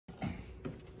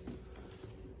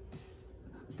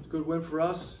good win for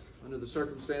us under the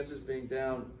circumstances, being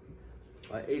down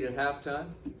by 8 at halftime.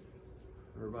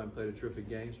 Irvine played a terrific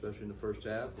game, especially in the first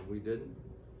half, and we didn't.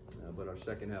 But our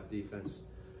second half defense,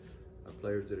 our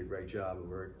players did a great job, and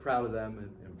we're proud of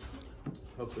them. And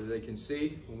hopefully they can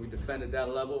see when we defend at that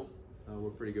level, we're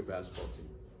a pretty good basketball team.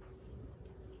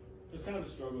 There's kind of a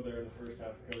struggle there in the first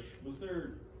half, Coach. Was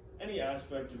there any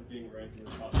aspect of being ranked in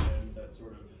the top 10 that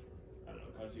sort of, I don't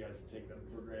know, caused you guys to take them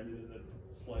for granted in the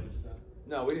slightest sense?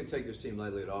 No, we didn't take this team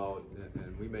lightly at all,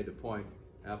 and we made the point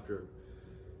after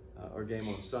our game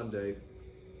on Sunday.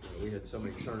 We had so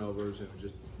many turnovers and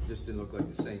just didn't look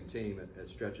like the same team at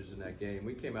stretches in that game.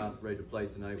 We came out ready to play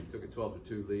tonight. We took a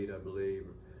 12-2 lead, I believe,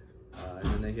 and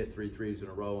then they hit 3 threes in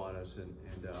a row on us.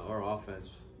 And our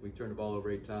offense, we turned the ball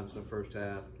over 8 times in the first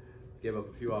half, gave up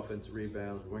a few offensive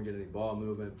rebounds. We weren't getting any ball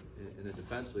movement, and then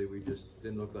defensively, we just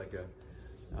didn't look like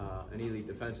an elite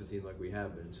defensive team like we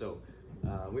have been. So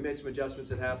we made some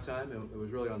adjustments at halftime, and it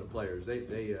was really on the players. They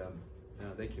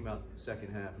came out in the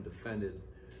second half and defended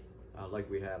like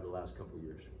we have the last couple of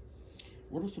years.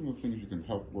 What are some of the things you can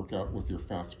help work out with your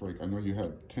fast break? I know you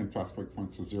had 10 fast break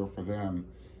points to 0 for them,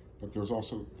 but there's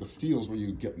also the steals where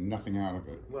you get nothing out of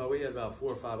it. Well, we had about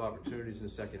 4 or 5 opportunities in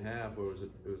the second half where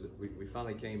we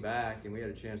finally came back and we had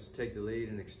a chance to take the lead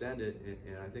and extend it,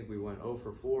 and I think we went 0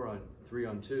 for 4 on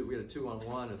 3-on-2. We had a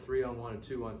 2-on-1, a 3-on-1,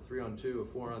 a 3-on-2, a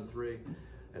 4-on-3.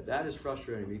 And that is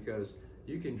frustrating because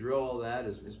you can drill all that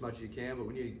as much as you can,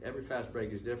 but every fast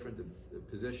break is different, the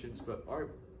positions. But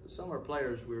some of our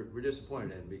players we're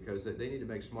disappointed in because they need to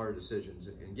make smarter decisions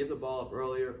and give the ball up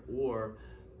earlier, or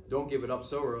don't give it up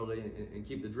so early and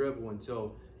keep the dribble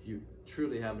until you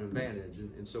truly have an advantage.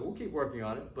 And so we'll keep working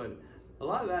on it, but a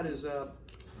lot of that is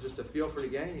just a feel for the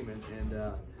game.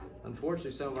 And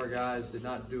unfortunately, some of our guys did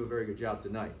not do a very good job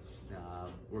tonight.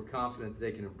 We're confident that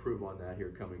they can improve on that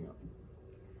here coming up.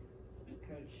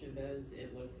 Coach Chavez,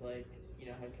 it looked like,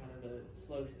 had kind of a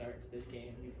slow start to this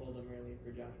game. You pulled him early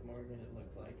for Josh Morgan, it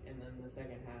looked like. And then the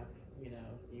second half, he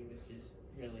was just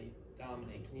really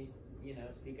dominant. Can you,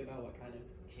 speak about what kind of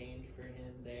changed for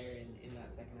him there in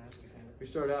that second half? We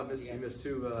started out, he missed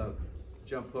 2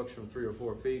 jump hooks from 3 or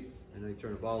 4 feet, and then he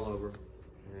turned the ball over,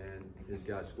 and his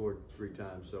guy scored 3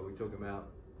 times. So we took him out.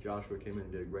 Joshua came in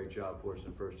and did a great job for us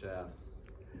in the first half.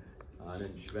 And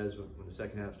then Chavez, when the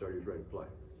second half started, he was ready to play.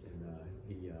 And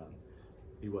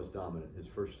he was dominant. His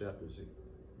first step is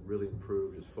really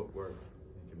improved. His footwork,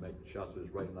 he can make shots with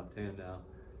his right and left hand now,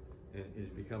 and he's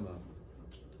become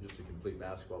just a complete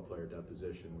basketball player at that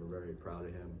position. We're very proud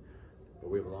of him.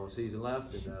 But we have a long season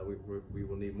left, and we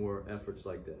will need more efforts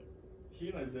like that. He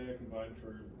and Isaiah combined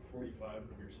for 45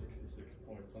 of your 66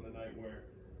 points on a night where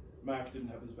Max didn't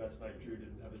have his best night, Drew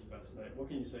didn't have his best night. What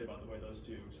can you say about the way those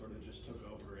two sort of just took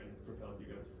over and propelled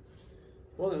you guys?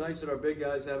 Well, the nights that our big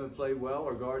guys haven't played well,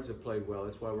 our guards have played well.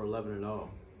 That's why we're 11-0.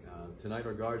 Tonight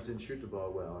our guards didn't shoot the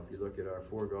ball well. If you look at our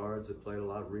 4 guards that played a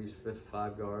lot, Reese,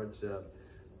 5 guards, the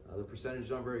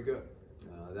percentages aren't very good.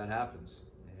 That happens.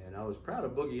 And I was proud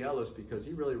of Boogie Ellis because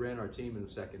he really ran our team in the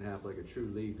second half like a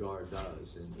true lead guard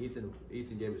does. And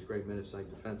Ethan gave us great minutes tonight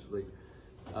defensively.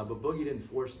 But Boogie didn't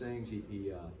force things.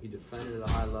 He defended at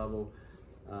a high level.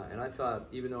 And I thought,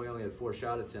 even though he only had 4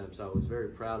 shot attempts, I was very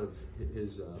proud of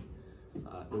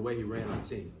the way he ran our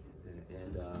team.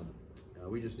 And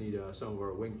we just need some of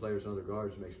our wing players and other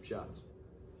guards to make some shots.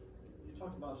 You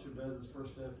talked about Chavez's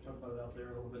first step, you talked about it out there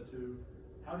a little bit too.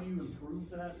 How do you improve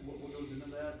that? What goes into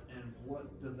that? And what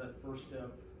does that first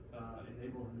step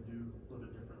enable him to do a little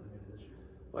bit differently maybe this year?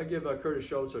 Well, I give Curtis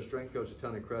Schultz, our strength coach, a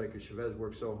ton of credit because Chavez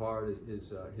worked so hard.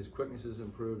 His quickness has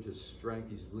improved, his strength.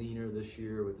 He's leaner this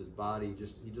year with his body.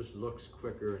 He just looks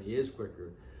quicker, and he is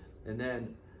quicker. And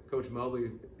then Coach Mobley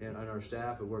and our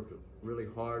staff have worked really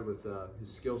hard with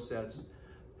his skill sets,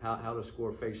 how to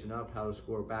score facing up, how to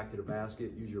score back to the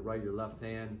basket, use your right, your left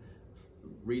hand,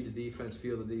 read the defense,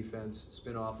 feel the defense,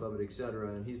 spin off of it, etc.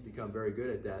 And he's become very good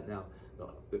at that. Now,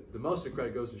 the most of the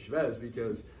credit goes to Chavez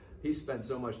because he spent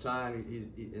so much time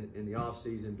in the off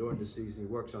season, during the season, he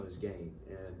works on his game.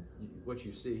 And what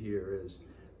you see here is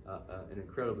an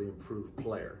incredibly improved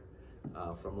player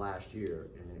from last year.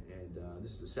 And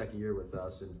this is the 2nd year with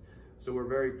us. And so we're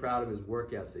very proud of his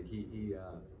work ethic. He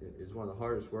is one of the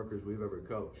hardest workers we've ever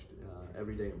coached.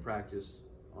 Every day in practice,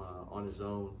 on his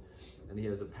own. And he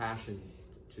has a passion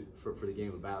for the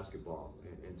game of basketball.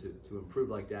 And to improve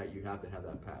like that, you have to have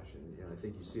that passion. And I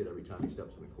think you see it every time he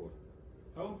steps on the court.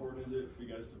 How important is it for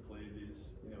you guys to play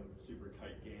these, super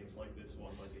tight games like this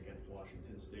one, like against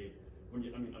Washington State?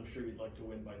 I'm sure you'd like to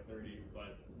win by 30,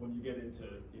 but when you get into,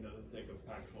 the thick of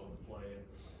Pac-12 play and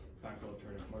Pac-12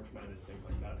 tournament, March Madness, things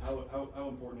like that. How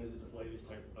important is it to play these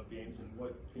type of games, and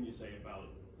what can you say about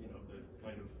the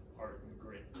kind of heart and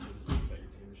grit that your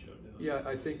team has showed? Yeah,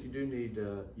 I think you do need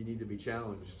to be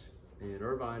challenged, and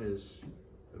Irvine is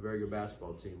a very good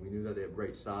basketball team. We knew that they have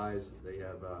great size. They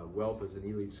have Welp as an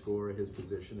elite scorer at his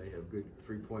position. They have good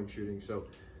three-point shooting.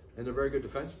 And they're very good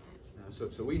defensively.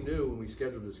 So we knew when we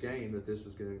scheduled this game that this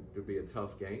was going to be a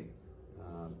tough game,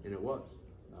 and it was.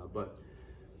 But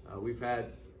we've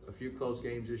had a few close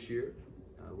games this year.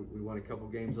 We won a couple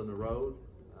games on the road,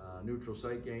 neutral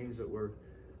site games that were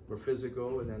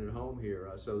physical, and then at home here.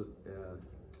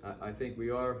 I think we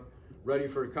are ready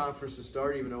for a conference to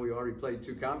start, even though we already played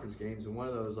 2 conference games, and one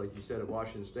of those, like you said, at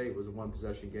Washington State was a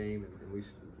one-possession game, and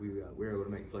we were able to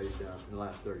make plays down in the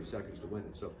last 30 seconds to win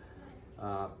it. So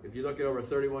if you look at over a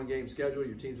 31-game schedule,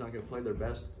 your team's not going to play their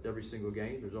best every single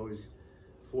game. There's always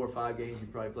 4 or 5 games you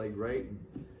probably play great, and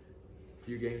a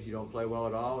few games you don't play well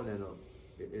at all, and then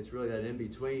it's really that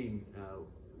in-between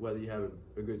whether you have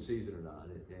a good season or not.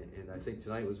 And I think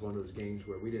tonight was one of those games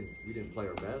where we didn't play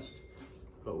our best,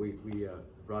 but we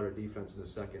brought our defense in the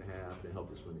second half and it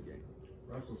helped us win the game.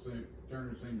 Russell,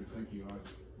 Turner seemed to think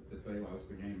that they lost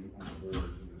the game on the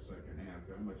boards in the second half.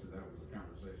 How much of that was a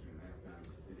conversation in halftime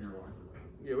in your locker room?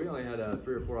 Yeah, we only had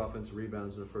 3 or 4 offensive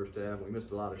rebounds in the first half. We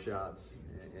missed a lot of shots,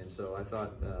 and so I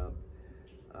thought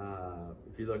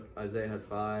if you look, Isaiah had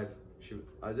 5.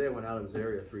 Isaiah went out of his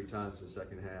area 3 times in the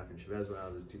second half, and Chavez went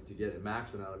out to get it.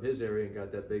 Max went out of his area and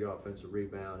got that big offensive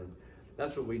rebound, and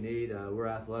that's what we need. We're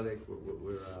athletic.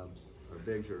 Our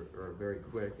bigs are very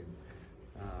quick,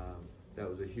 and that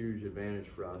was a huge advantage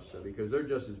for us because they're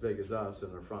just as big as us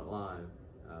in their front line.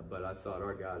 But I thought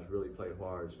our guys really played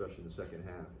hard, especially in the second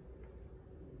half.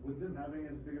 With them having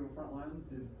as big of a front line,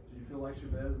 did you feel like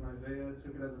Chavez and Isaiah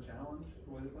took it as a challenge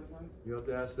the way they played tonight? You have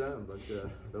to ask them,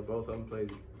 but both of them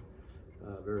played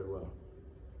very well.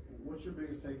 What's your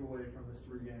biggest takeaway from this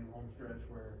 3-game home stretch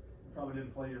where you probably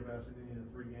didn't play your best in any of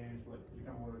the 3 games, but you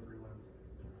come away with 3 wins?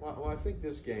 Well, I think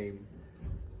this game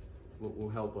will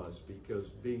help us because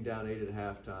being down 8 at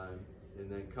halftime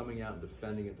and then coming out and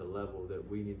defending at the level that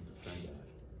we need to defend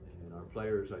at. And our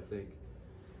players, I think,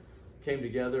 came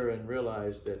together and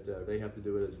realized that they have to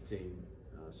do it as a team.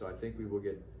 So I think we will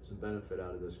get some benefit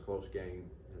out of this close game,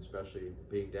 especially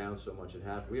being down so much at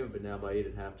half. We haven't been down by 8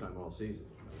 at halftime all season.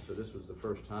 So this was the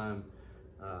first time,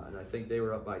 and I think they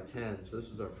were up by 10. So this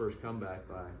was our first comeback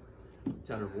by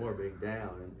 10 or more being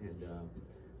down. And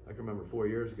I can remember 4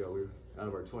 years ago, out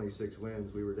of our 26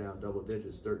 wins, we were down double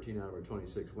digits, 13 out of our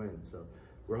 26 wins. So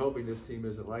we're hoping this team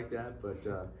isn't like that, but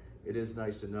it is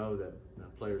nice to know that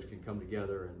players can come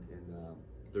together and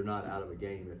they're not out of a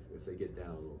game if they get down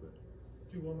a little bit.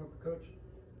 One more for Coach.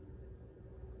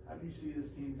 How do you see this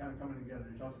team kind of coming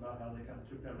together? You talked about how they kind of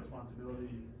took that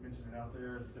responsibility. You mentioned it out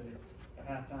there. At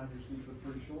halftime, your sleeves looked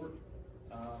pretty short.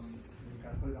 You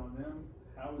kind of put it on them.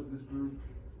 How is this group,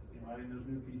 adding those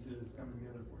new pieces, coming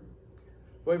together for you?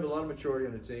 We have a lot of maturity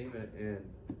on the team, and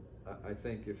I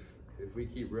think if we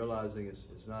keep realizing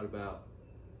it's not about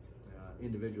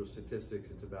individual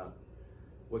statistics, it's about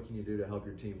what can you do to help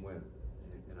your team win.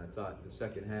 And I thought in the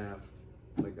second half,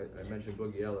 like I mentioned,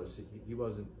 Boogie Ellis,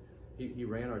 he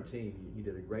ran our team. He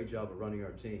did a great job of running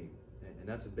our team, and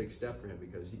that's a big step for him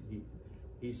because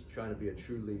he's trying to be a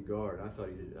true lead guard. I thought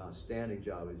he did an outstanding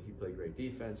job. He played great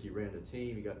defense. He ran the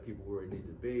team. He got people where he needed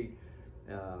to be,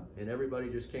 and everybody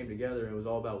just came together, and it was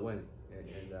all about winning.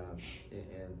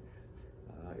 And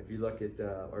if you look at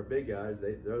our big guys,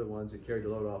 they're the ones that carried the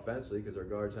load offensively because our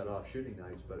guards had off shooting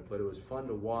nights. But it was fun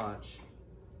to watch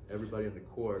everybody on the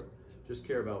court just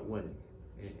care about winning.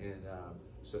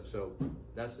 So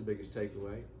that's the biggest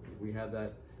takeaway. We have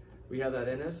that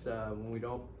in us. When we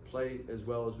don't play as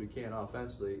well as we can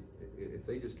offensively, if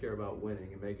they just care about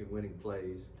winning and making winning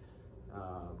plays,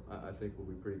 I think we'll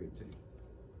be a pretty good team.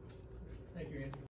 Thank you, Andy.